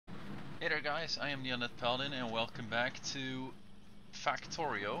Hey there guys, I am the Undead Paladin and welcome back to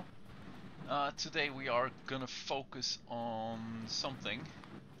Factorio. Today we are gonna focus on something.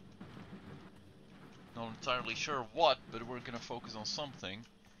 Not entirely sure what, but we're gonna focus on something.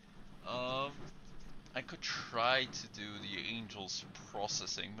 I could try to do the angels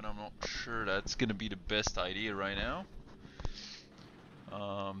processing, but I'm not sure that's gonna be the best idea right now.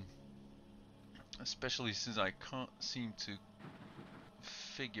 Especially since I can't seem to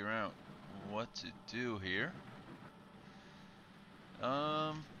figure out what to do here.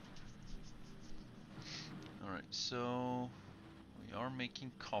 Alright, so we are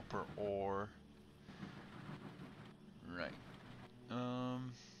making copper ore. Right.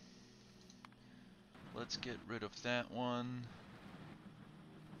 Let's get rid of that one.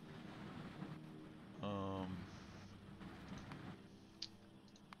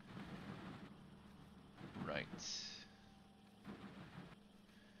 Right.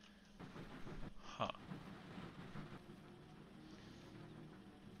 Huh.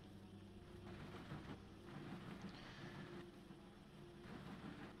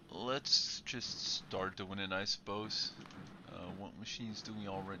 Let's just start doing it, I suppose. What machines do we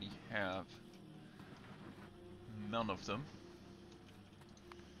already have? None of them.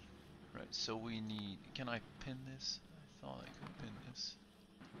 Right, so we need... Can I pin this? I thought I could pin this.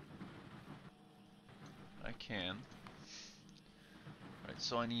 I can. Right,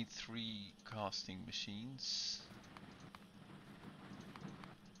 so I need 3 casting machines.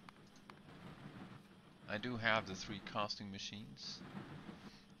 I do have the 3 casting machines.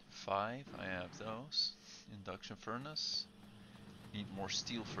 5, I have those. Induction furnace. Need more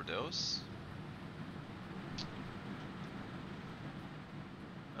steel for those.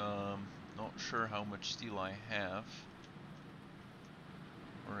 Not sure how much steel I have,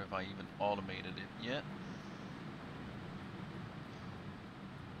 or if I even automated it yet.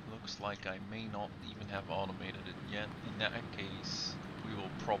 Looks like I may not even have automated it yet. In that case, we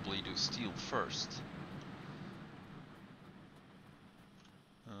will probably do steel first.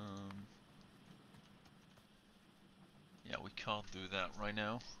 Yeah, we can't do that right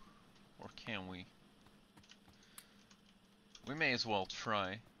now. Or can we? We may as well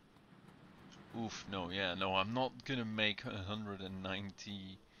try. Oof, no, yeah, no, I'm not gonna make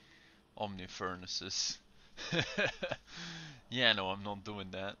 190 Omni furnaces. Yeah, no, I'm not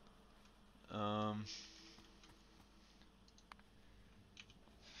doing that.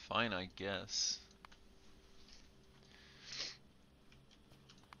 Fine, I guess.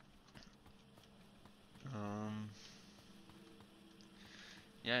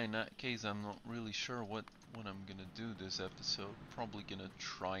 Yeah, in that case, I'm not really sure what I'm gonna do this episode. Probably gonna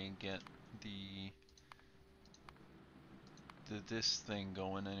try and get this thing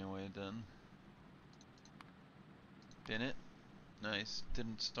going anyway then. Pin it. Nice.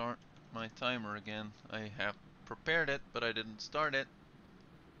 Didn't start my timer again. I have prepared it, but I didn't start it.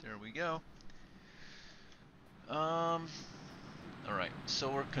 There we go. Alright,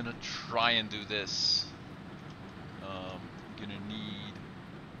 so we're gonna try and do this.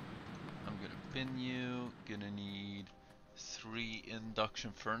 I'm gonna pin you. Gonna need 3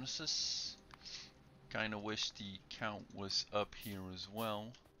 induction furnaces. Kinda wish the count was up here as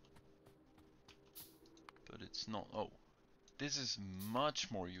well. But it's not. Oh, this is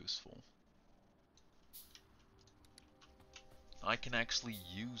much more useful. I can actually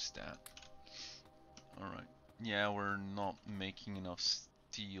use that. Alright. Yeah, we're not making enough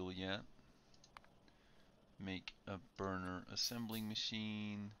steel yet. Make a burner assembling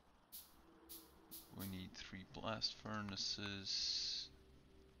machine. We need 3 blast furnaces.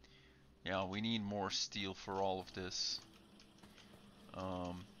 Yeah, we need more steel for all of this.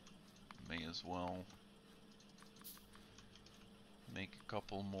 May as well make a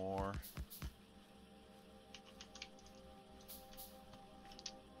couple more.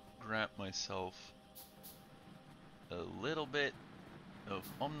 Grab myself a little bit of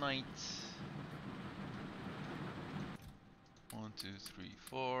Omnite. 1, 2, 3,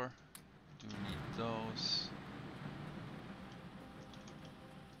 4. Do need those.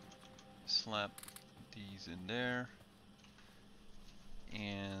 Slap these in there.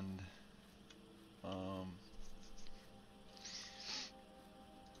 And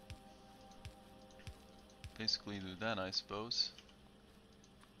basically do that, I suppose.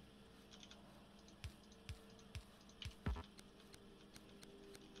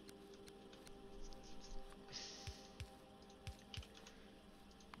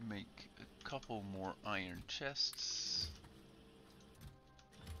 Make a couple more iron chests.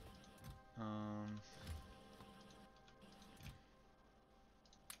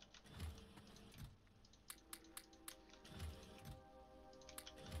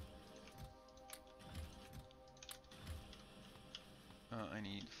 I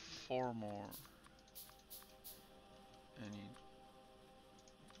need 4 more. I need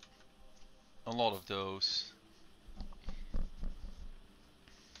a lot of those.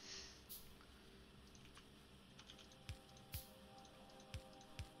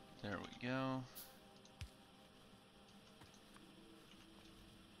 There we go.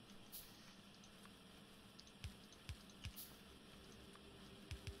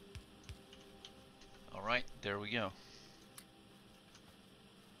 Alright, there we go.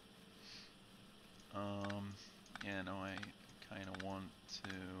 Yeah, no, I kind of want to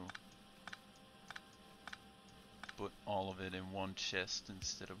put all of it in one chest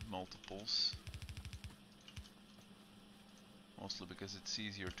instead of multiples. Mostly because it's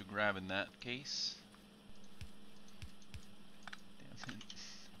easier to grab in that case. Damn it.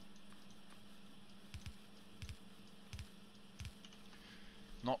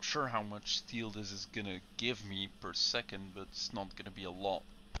 Not sure how much steel this is gonna give me per second, but it's not gonna be a lot.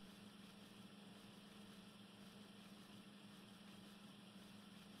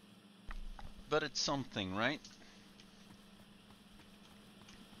 But it's something, right?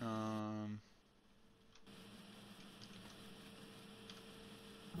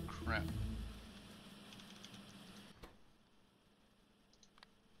 Crap.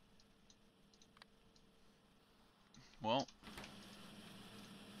 Well.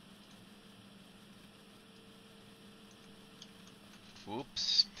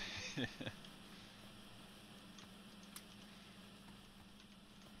 Whoops.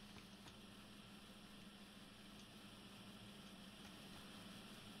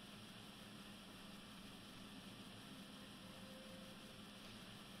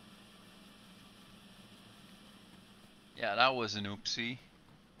 Yeah, that was an oopsie.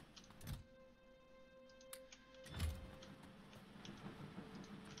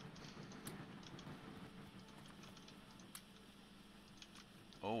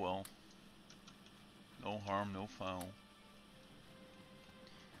 Oh well. No harm, no foul.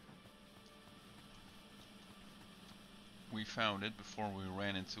 We found it before we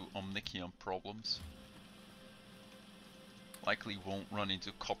ran into Omnicium problems. Likely won't run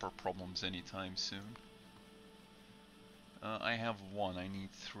into copper problems anytime soon. I have 1, I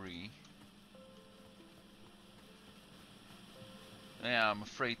need 3. Yeah, I'm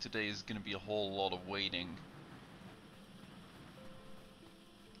afraid today is gonna be a whole lot of waiting.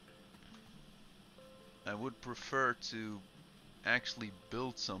 I would prefer to actually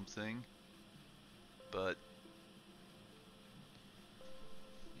build something, but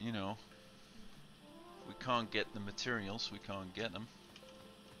you know, we can't get the materials, we can't get them.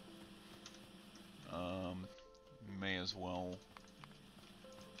 May as well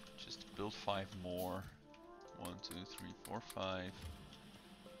just build 5 more. 1, 2, 3, 4, 5.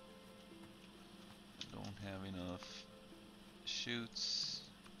 I don't have enough chutes.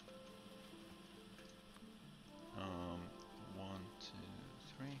 1, 2,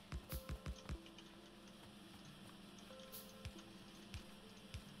 3.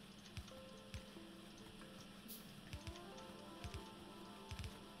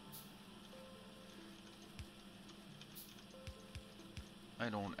 I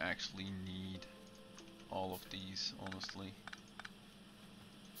don't actually need all of these, honestly.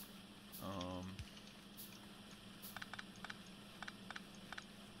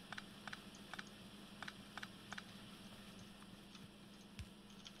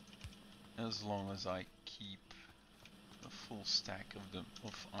 As long as I keep a full stack of them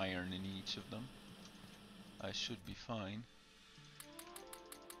of iron in each of them, I should be fine.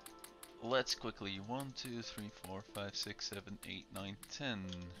 Let's quickly 1, 2, 3, 4, 5, 6, 7, 8, 9, 10.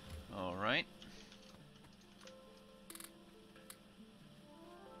 Alright.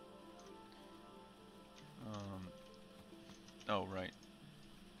 Oh right.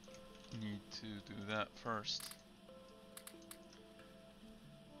 Need to do that first.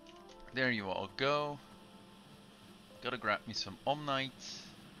 There you all go. Gotta grab me some Omnite.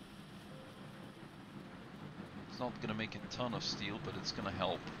 It's not gonna make a ton of steel, but it's gonna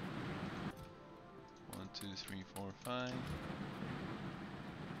help. 1, 2, 3, 4, 5.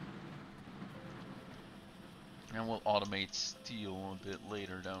 And we'll automate steel a bit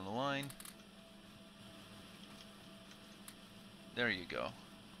later down the line. There you go.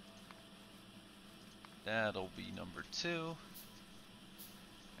 That'll be number 2.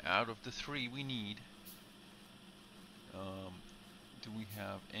 Out of the 3 we need. Do we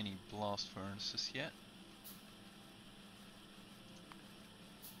have any blast furnaces yet?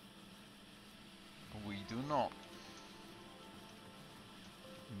 We do not.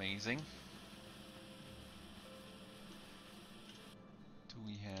 Amazing. Do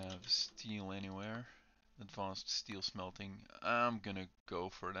we have steel anywhere? advanced steel smelting. I'm gonna go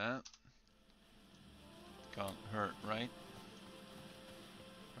for that. Can't hurt, right?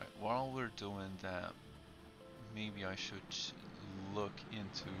 Right, while we're doing that, maybe I should look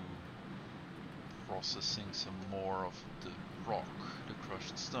into processing some more of the rock, the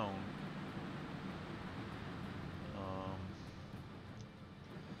crushed stone.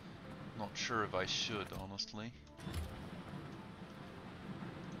 Not sure if I should, honestly.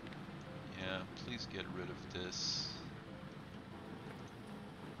 Yeah, please get rid of this.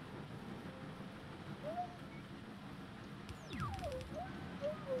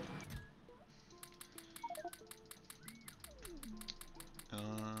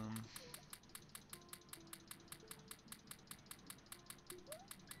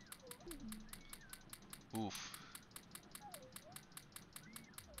 Oof.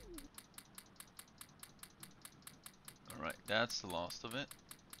 Alright, that's the last of it.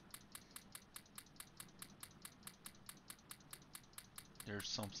 There's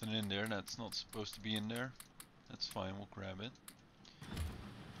something in there that's not supposed to be in there. That's fine, we'll grab it.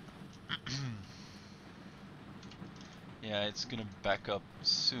 Yeah, it's gonna back up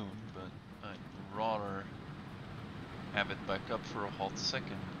soon, but I'd rather have it back up for a hot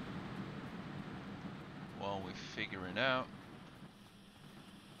second while we figure it out.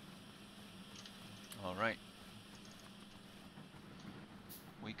 Alright.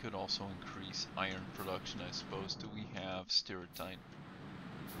 We could also increase iron production, I suppose. Do we have stereotype?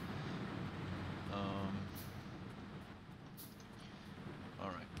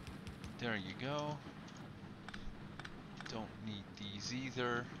 Alright. There you go. Don't need these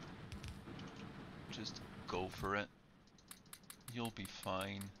either. Just go for it. You'll be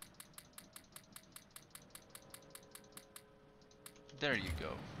fine. There you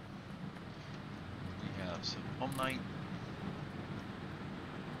go. We have some Omnite.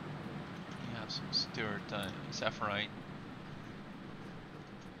 We have some stereotype, Sapphirite.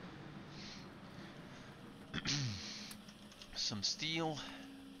 Some steel.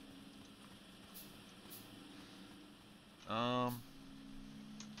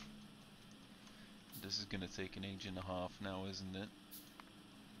 This is gonna take an age and a half now, isn't it?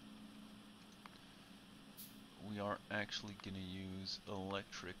 We are actually gonna use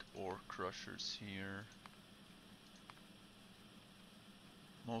electric ore crushers here.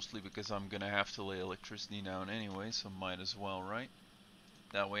 Mostly because I'm gonna have to lay electricity down anyway, so might as well, right?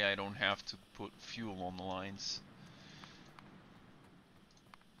 That way I don't have to put fuel on the lines.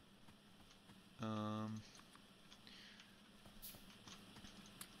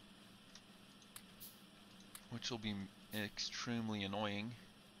 Which will be extremely annoying.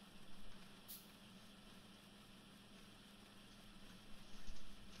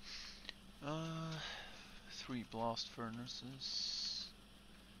 Three blast furnaces.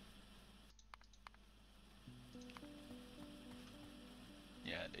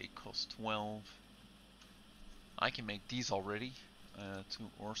 Yeah, they cost 12. I can make these already. 2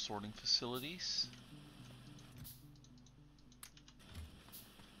 ore sorting facilities.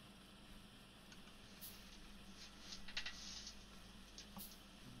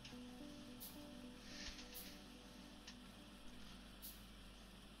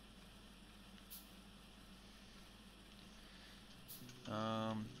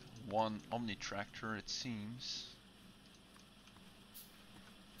 One Omni tractor, it seems.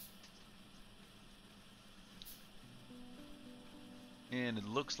 And it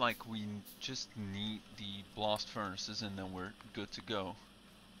looks like we just need the blast furnaces and then we're good to go.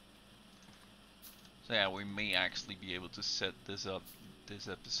 So yeah, we may actually be able to set this up this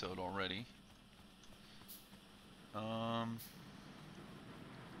episode already. Alright.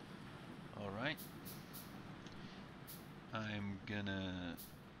 I'm gonna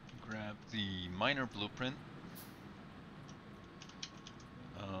grab the miner blueprint.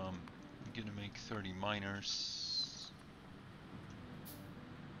 I'm gonna make 30 miners.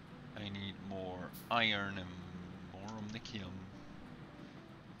 I need more iron and more omnicium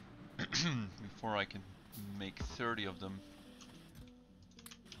before I can make 30 of them.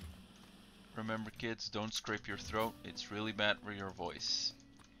 Remember kids, don't scrape your throat, it's really bad for your voice.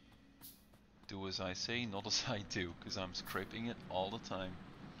 Do as I say, not as I do, because I'm scraping it all the time.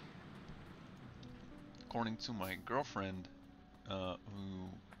 According to my girlfriend, who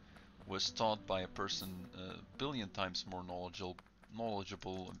was taught by a person a billion times more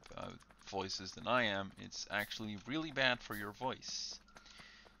knowledgeable about voices than I am, it's actually really bad for your voice.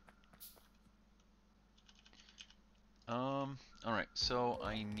 Alright, so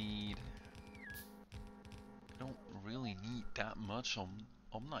I don't really need that much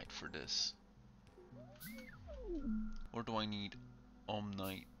Omnite for this. Or do I need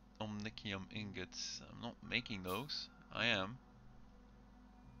Omnite? omnicium ingots. I'm not making those. I am.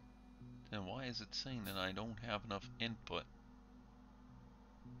 Then why is it saying that I don't have enough input?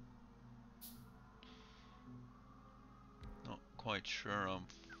 Not quite sure I'm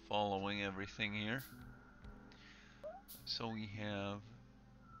following everything here. So we have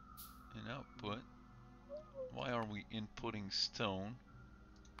an output. Why are we inputting stone?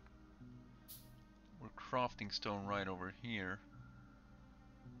 We're crafting stone right over here.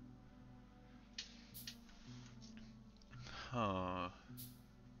 Huh.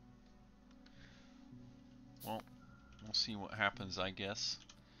 Well, we'll see what happens, I guess.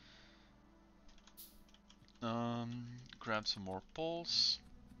 Grab some more poles.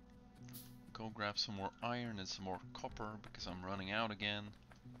 Go grab some more iron and some more copper because I'm running out again.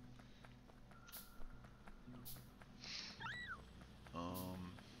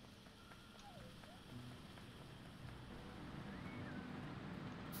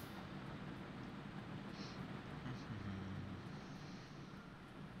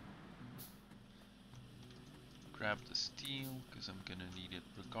 Grab the steel because I'm gonna need it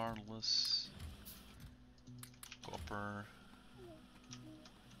regardless. Copper.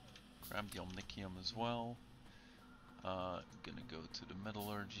 Grab the omnicium as well. Gonna go to the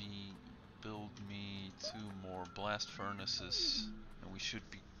metallurgy, build me 2 more blast furnaces, and we should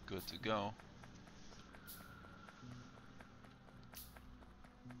be good to go.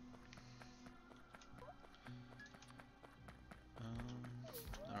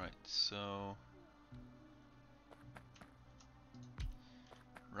 Alright, so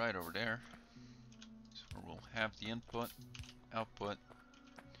right over there, so we'll have the input, output,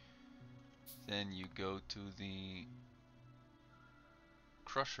 then you go to the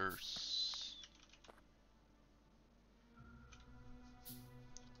crushers,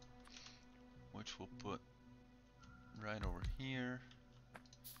 which we'll put right over here.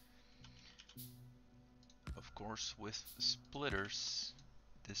 Of course, with splitters,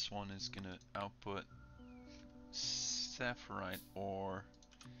 this one is gonna output sapphirite ore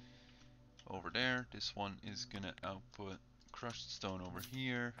over there. This one is gonna output crushed stone over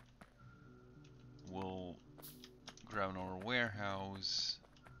here. We'll grab our warehouse,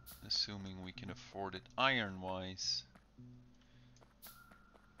 assuming we can afford it iron-wise.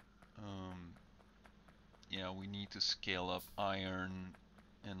 Yeah, we need to scale up iron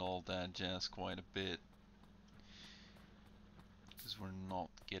and all that jazz quite a bit, because we're not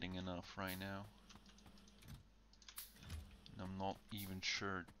getting enough right now. And I'm not even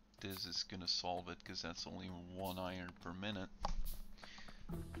sure this is gonna solve it, because that's only 1 iron per minute.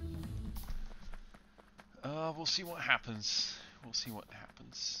 We'll see what happens. We'll see what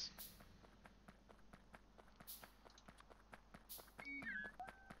happens.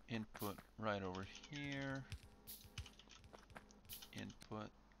 Input right over here.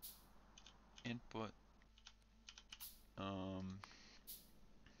 Input. Input.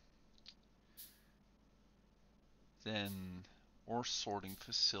 Then ore sorting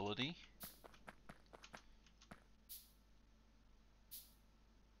facility.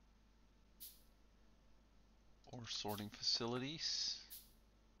 Ore sorting facilities.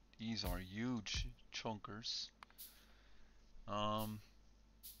 These are huge chunkers. So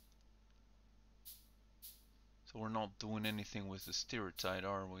we're not doing anything with the stereotype,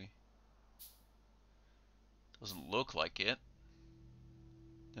 are we? Doesn't look like it.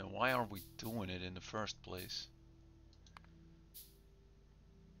 Then why are we doing it in the first place?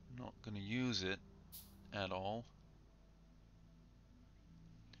 I'm not gonna use it at all.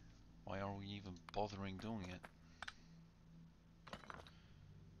 Why are we even bothering doing it?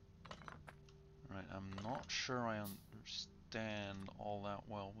 Right, I'm not sure I understand all that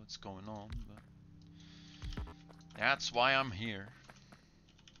well what's going on, but that's why I'm here.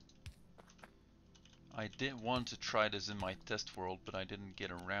 I did want to try this in my test world, but I didn't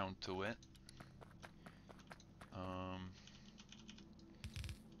get around to it.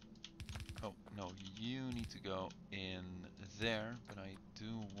 Oh, no, you need to go in there, but I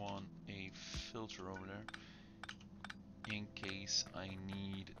do want a filter over there in case I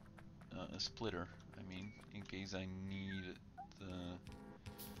need a splitter. I mean, in case I need the...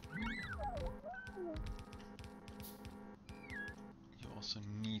 You also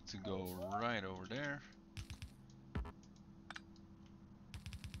need to go right over there.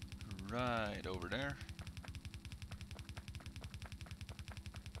 Right over there.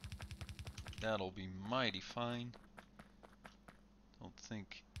 That'll be mighty fine. Don't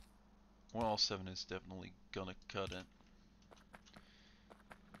think... Well, 7 is definitely gonna cut it.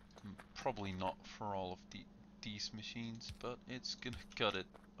 Probably not for all of these machines, but it's gonna cut it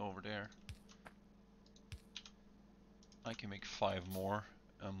over there. I can make 5 more,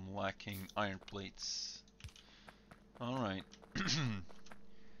 I'm lacking iron plates. Alright.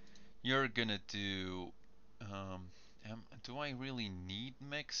 You're gonna do... do I really need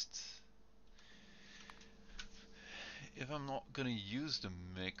mixed? If I'm not gonna use the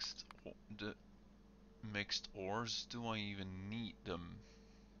mixed ores, do I even need them?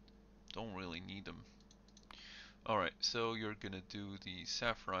 Don't really need them. Alright, so you're gonna do the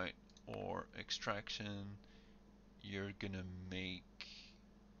sapphire ore extraction. You're gonna make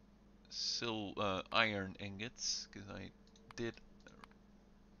iron ingots, because I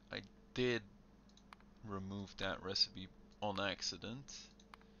did remove that recipe on accident,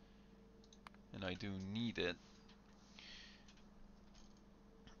 and I do need it.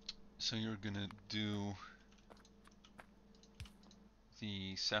 So you're gonna do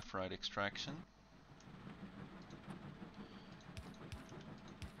the sapphire extraction.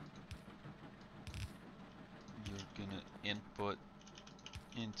 You're gonna input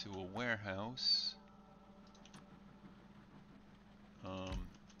into a warehouse.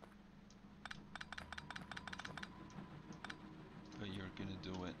 But you're gonna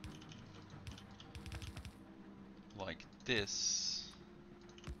do it like this.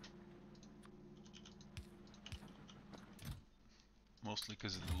 Mostly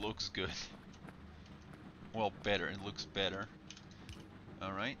because it looks good. Well, better. It looks better.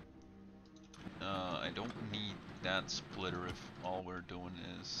 Alright. I don't need that splitter if all we're doing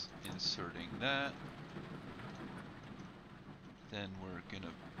is inserting that. Then we're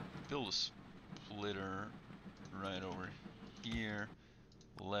gonna build a splitter right over here.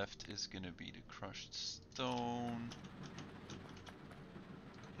 Left is gonna be the crushed stone.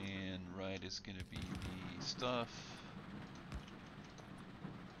 And right is gonna be the stuff.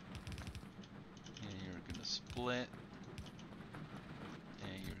 And you're gonna split.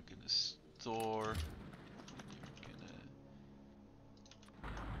 And you're gonna store. You're gonna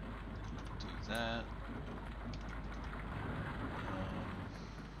do that.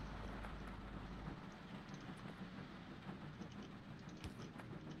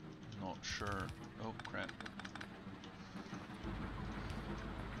 Not sure. Oh crap.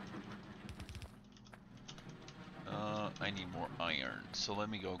 I need more iron, so let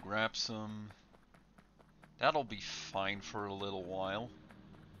me go grab some. That'll be fine for a little while.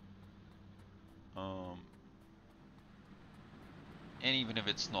 And even if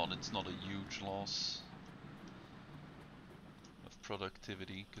it's not a huge loss of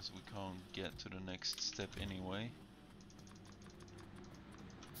productivity, because we can't get to the next step anyway.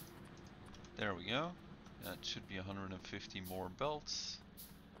 There we go. That should be 150 more belts.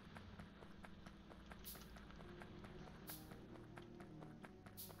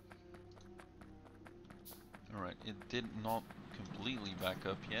 Alright, it did not completely back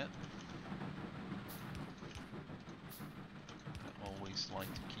up yet. I always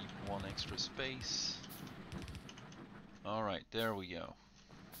like to keep one extra space. Alright, there we go.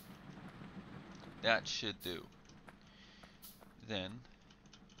 That should do. Then,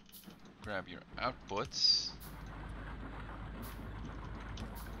 grab your outputs.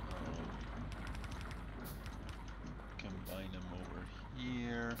 Combine them over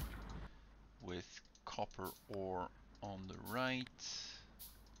here with copper ore on the right,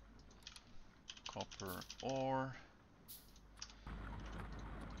 copper ore,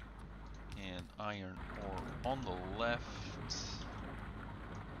 and iron ore on the left.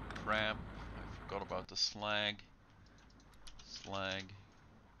 Crap, I forgot about the slag.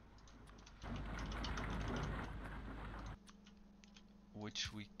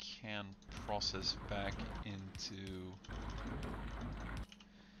 Which we can process back into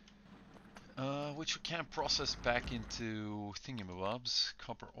thingamabobs.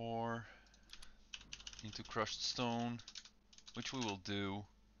 Copper ore into crushed stone, which we will do,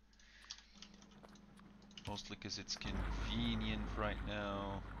 mostly because it's convenient right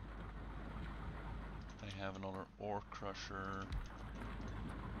now. I have another ore crusher.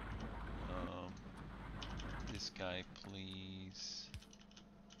 This guy, please.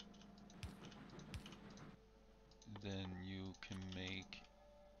 Then you can make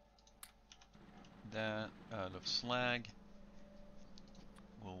that out of slag.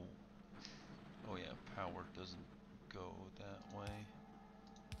 Well, oh yeah, power doesn't go that way.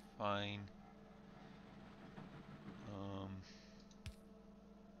 Fine.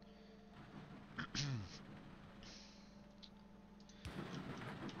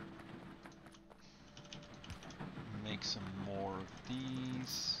 Make some more of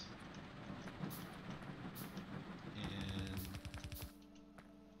these. And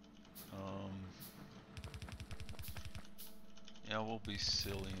yeah, we'll be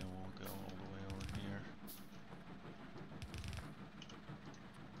silly and we'll go all the way over here.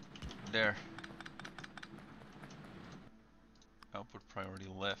 There. Output priority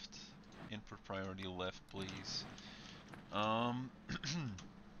left. Input priority left, please.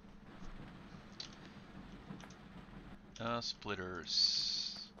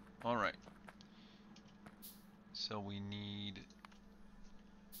 Splitters. Alright. So we need...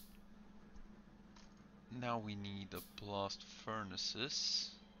 Now we need the blast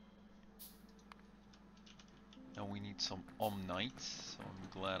furnaces. And we need some Omnite, so I'm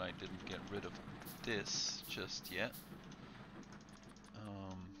glad I didn't get rid of this just yet.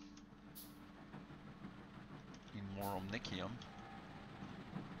 Need more Omnicium.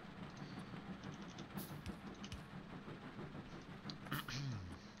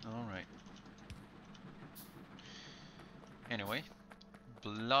 Alright. Anyway,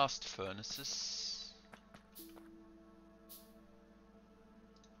 blast furnaces.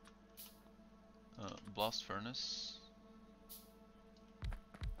 Blast furnace.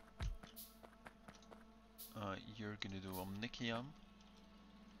 You're gonna do Omnicium.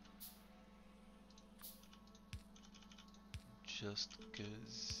 Just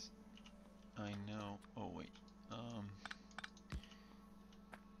cause I know. Oh wait.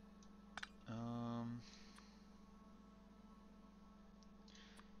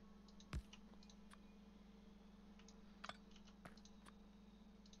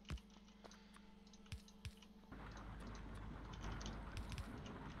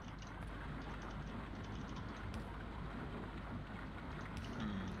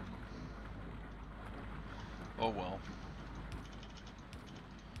 Oh well.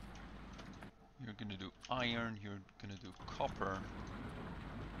 You're gonna do iron, you're gonna do copper.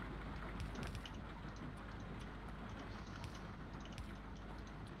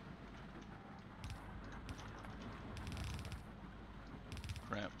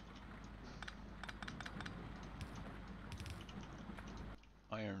 Crap.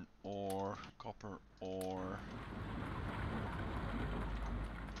 Iron ore, copper ore.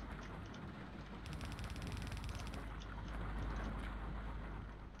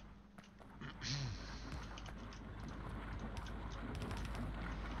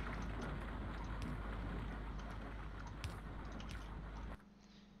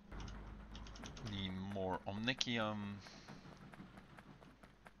 Need more Omnicium.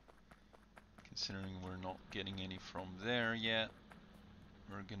 Considering we're not getting any from there yet,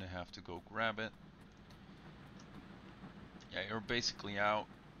 we're gonna have to go grab it. Yeah, you're basically out,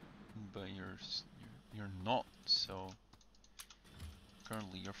 but you're not. So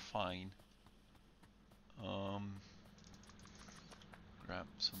currently you're fine. Grab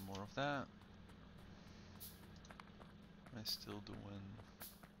some more of that. Am I still doing?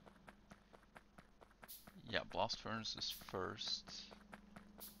 Yeah, blast furnaces first.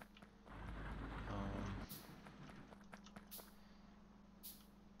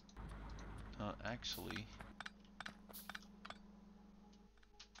 Actually,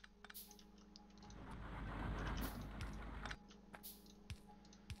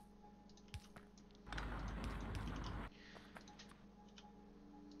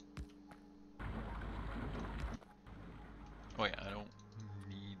 oh yeah, I don't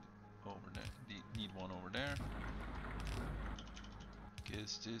need over there. Need one over there,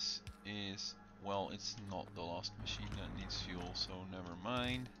 because this is, well, it's not the last machine that needs fuel, so never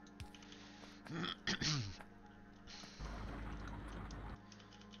mind.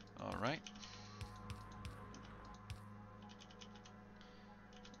 All right.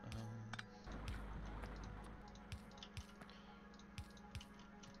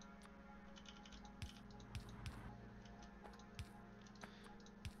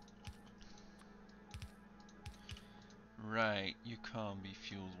 Right, you can't be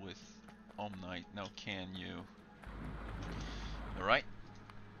fueled with Omnite, now can you? Alright.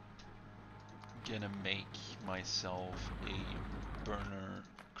 Gonna make myself a burner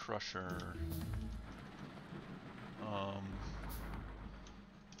crusher.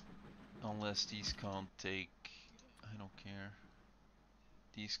 Unless these can't take, I don't care.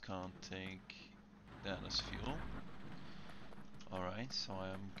 These can't take that as fuel. Alright, so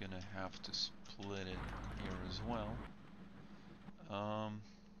I'm gonna have to split it here as well.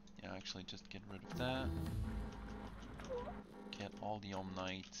 Yeah, actually just get rid of that. Get all the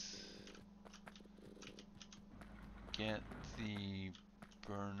Omnite. Get the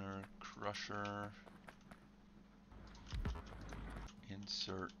burner crusher.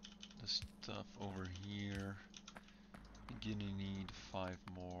 Insert the stuff over here. You're gonna need 5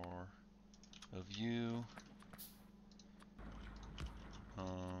 more of you.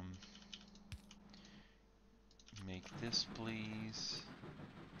 Make this, please.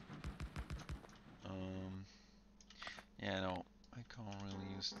 Yeah, no, I can't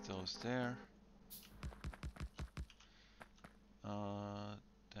really use those there.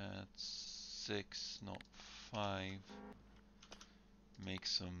 That's 6, not 5. Make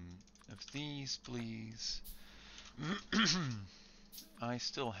some of these, please. I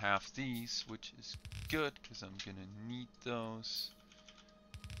still have these, which is good, because I'm gonna need those.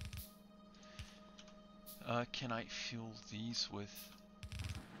 Can I fuel these with...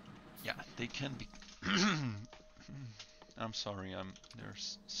 Yeah, they can be... I'm sorry,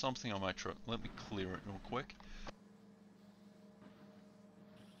 there's something on my throat. Let me clear it real quick.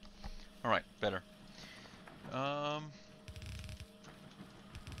 Alright, better.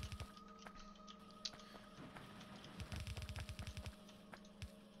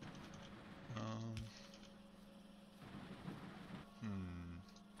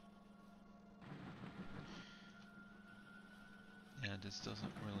 Yeah, this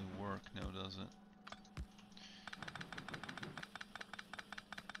doesn't really work now, does it?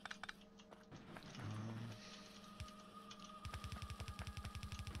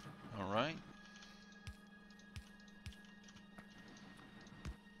 Alright.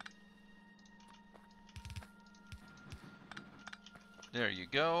 There you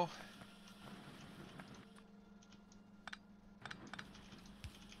go.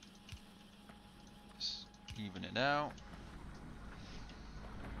 Just even it out.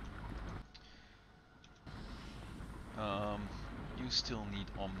 You still need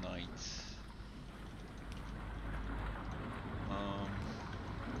Omnite.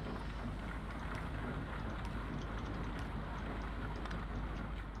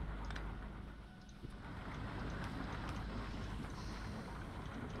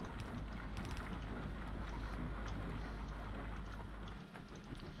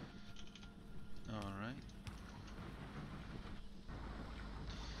 Alright.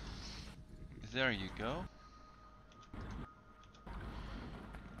 There you go.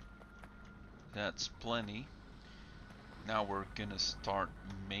 That's plenty. Now we're gonna start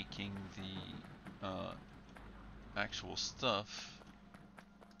making the actual stuff.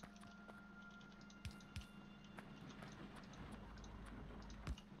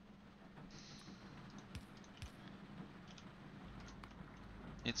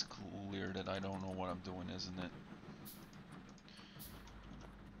 It's clear that I don't know what I'm doing, isn't it?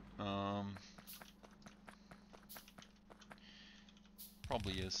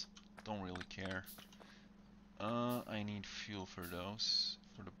 Probably is. Don't really care. I need fuel for those.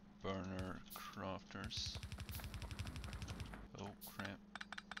 For the burner crafters. Oh crap.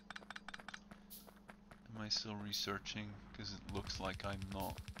 Am I still researching? Because it looks like I'm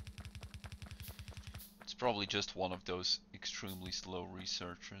not. It's probably just one of those extremely slow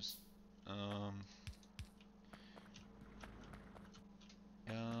researchers.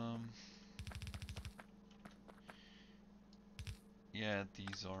 Yeah,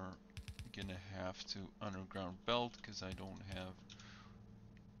 these are gonna have to underground belt because I don't have,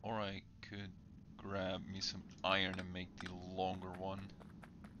 or I could grab me some iron and make the longer one.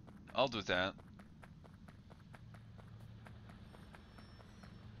 I'll do that.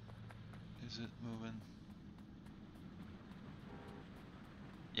 Is it moving?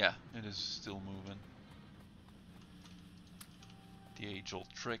 Yeah, it is still moving. The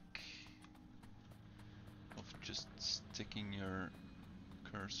age-old trick of just sticking your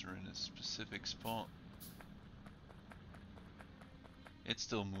cursor in a specific spot. It's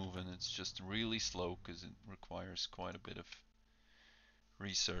still moving, it's just really slow because it requires quite a bit of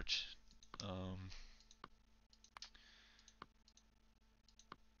research.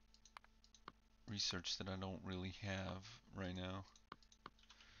 Research that I don't really have right now.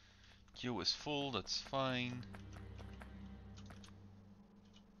 Queue is full, that's fine.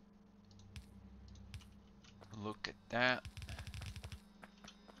 Look at that.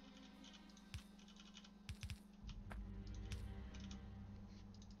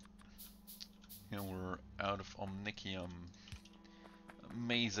 And we're out of omnicium.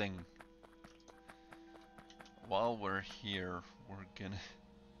 Amazing. While we're here, we're gonna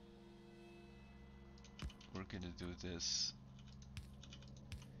do this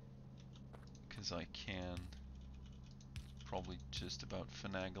because I can probably just about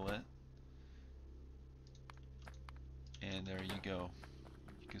finagle it. And there you go.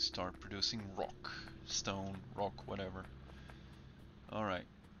 You can start producing rock, stone, rock, whatever. Alright,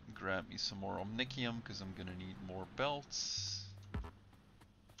 grab me some more omnicium because I'm gonna need more belts.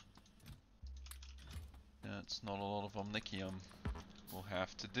 That's not a lot of omnicium. We'll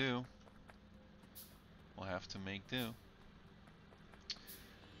have to do. We'll have to make do.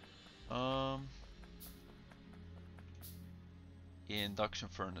 Induction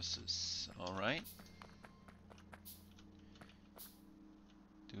furnaces. Alright.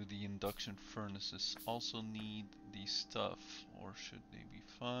 Do the induction furnaces also need the stuff, or should they be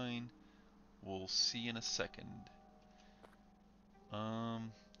fine? We'll see in a second.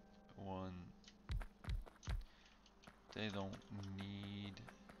 One. They don't need.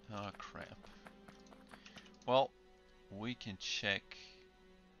 Ah, crap. Well, we can check.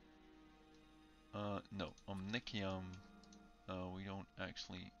 No, omnicium. We don't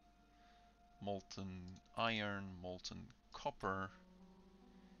actually. Molten iron, molten copper.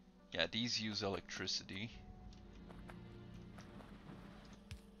 Yeah, these use electricity.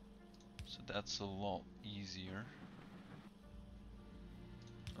 So that's a lot easier.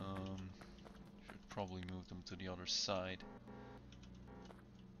 Should probably move them to the other side.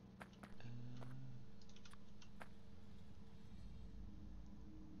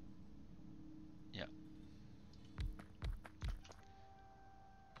 Yeah.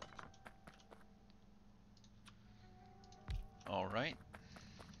 Alright.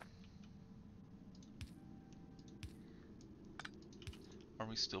 Are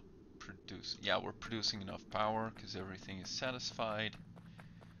we still producing? Yeah, we're producing enough power because everything is satisfied.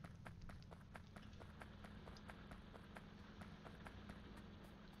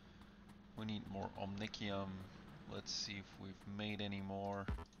 We need more omnicium. Let's see if we've made any more.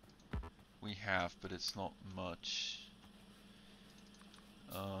 We have, but it's not much.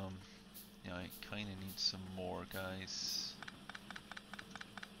 Yeah, I kind of need some more, guys.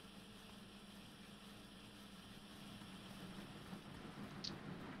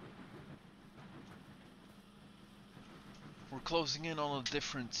 We're closing in on a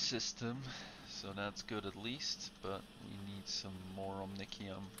different system, so that's good at least, but we need some more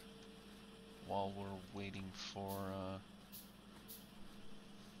omnicium while we're waiting for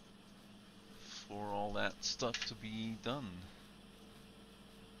all that stuff to be done.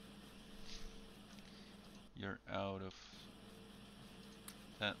 You're out of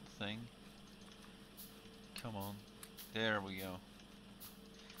that thing. Come on. There we go.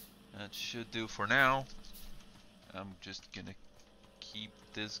 That should do for now. I'm just gonna keep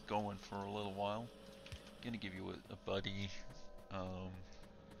this going for a little while. Gonna give you a buddy.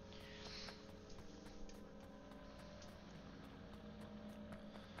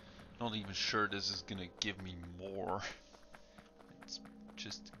 Not even sure this is gonna give me more. It's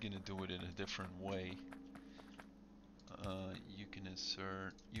just gonna do it in a different way. You can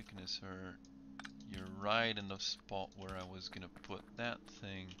insert. You're right in the spot where I was gonna put that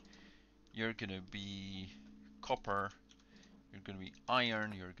thing. You're gonna be copper. You're gonna be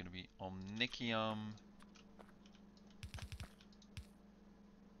iron. You're gonna be omnicium.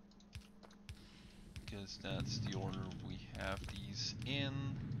 Because that's the order we have these in.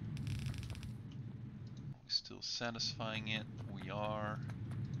 Still satisfying it. We are.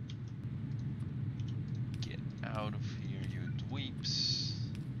 Get out of here, you dweeps.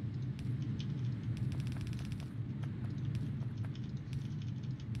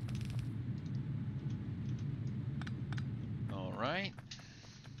 Alright.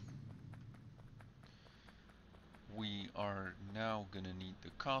 We are now gonna need the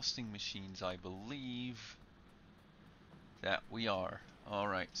casting machines, I believe. That we are.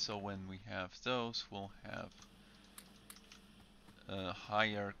 Alright, so when we have those, we'll have a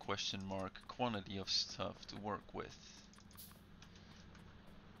higher question mark quantity of stuff to work with.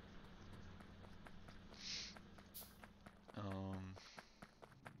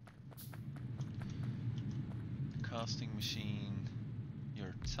 Casting machine,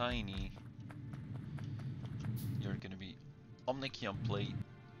 you're tiny. You're gonna be omnicium plate,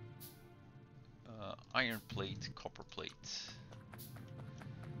 iron plate, copper plate.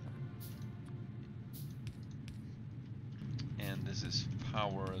 And this is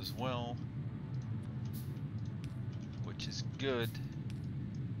power as well, which is good.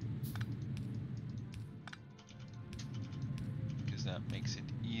 Because that makes it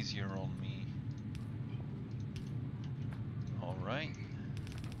easier on me. Alright.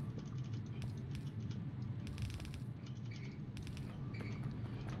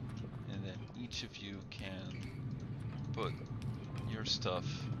 And then each of you can put your stuff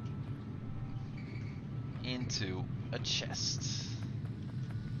into a chest.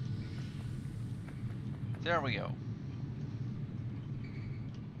 There we go.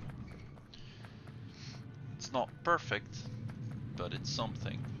 It's not perfect, but it's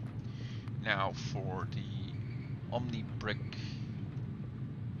something. Now for the Omni brick.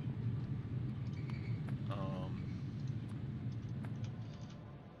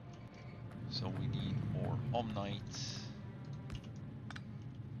 So we need more Omnite.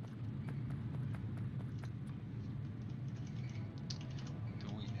 Do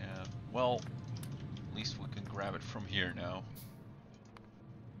we have... Well, at least we can grab it from here now.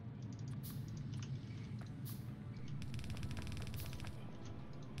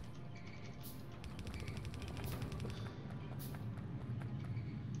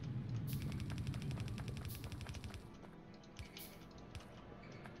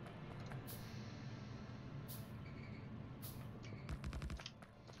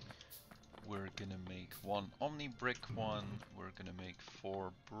 gonna make 1 Omni brick one. We're gonna make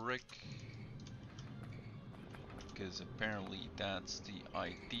 4 brick, because apparently that's the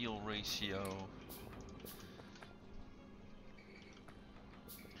ideal ratio.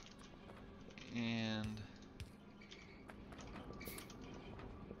 And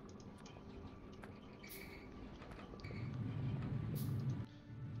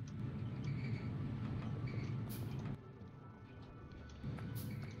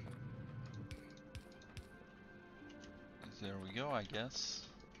there we go, I guess.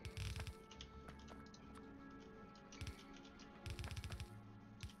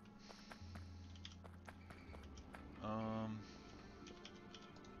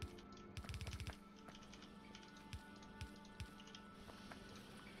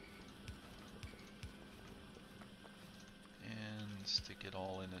 And stick it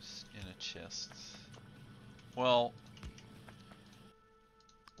all in a chest. Well,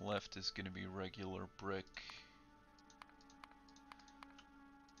 left is gonna be regular brick.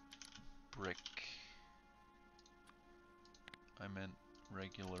 Brick. I meant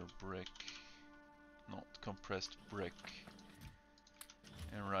regular brick, not compressed brick.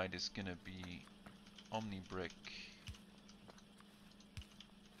 And right is gonna be Omni brick.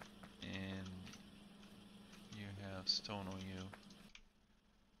 And you have stone on you.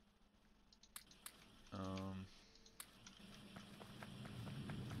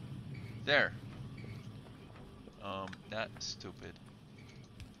 There. That's stupid.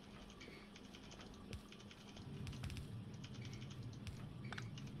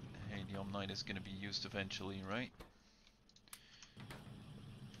 Hey, the Omnite is gonna be used eventually, right?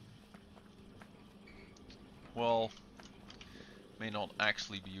 Well, may not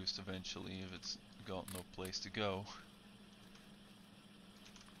actually be used eventually if it's got no place to go.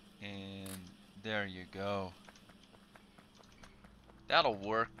 And there you go. That'll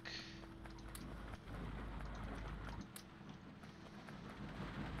work.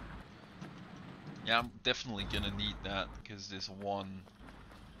 Yeah, I'm definitely gonna need that, because this one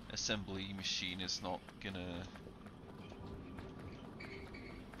assembly machine is not gonna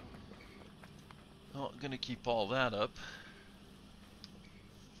keep all that up.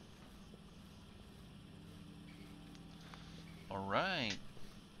 Alright,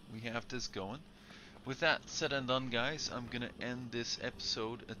 we have this going. With that said and done, guys, I'm gonna end this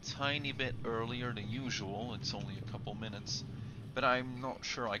episode a tiny bit earlier than usual. It's only a couple minutes, but I'm not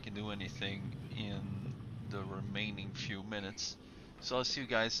sure I can do anything in the remaining few minutes. So I'll see you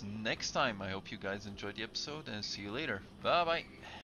guys next time. I hope you guys enjoyed the episode, and see you later. Bye bye.